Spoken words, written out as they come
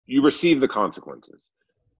you receive the consequences,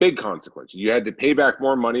 big consequences. You had to pay back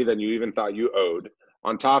more money than you even thought you owed.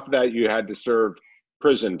 On top of that, you had to serve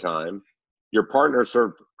prison time. Your partner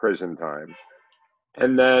served prison time.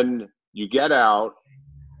 And then you get out,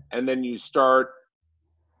 and then you start,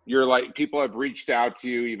 you're like, people have reached out to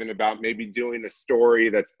you even about maybe doing a story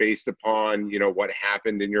that's based upon, you know, what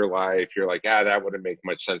happened in your life. You're like, that wouldn't make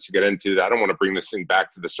much sense to get into. I don't want to bring this thing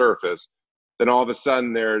back to the surface. Then all of a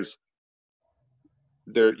sudden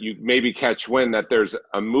you maybe catch wind that there's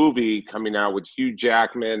a movie coming out with Hugh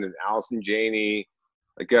Jackman and Allison Janney,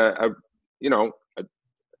 like on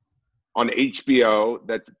HBO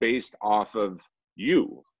that's based off of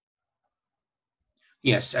you.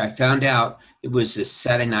 Yes, I found out it was this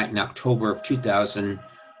Saturday night in October of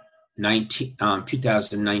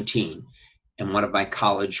 2019, and one of my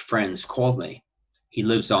college friends called me. He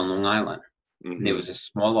lives on Long Island. Mm-hmm. And there was a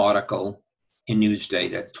small article in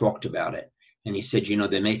Newsday that talked about it. And he said,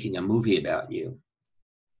 they're making a movie about you.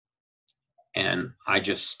 And I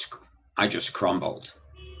just crumbled.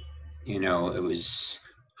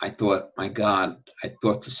 I thought, my God, I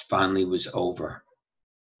thought this finally was over.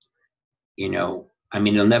 It'll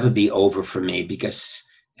never be over for me because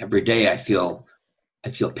every day I feel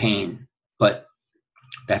pain, but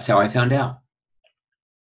that's how I found out.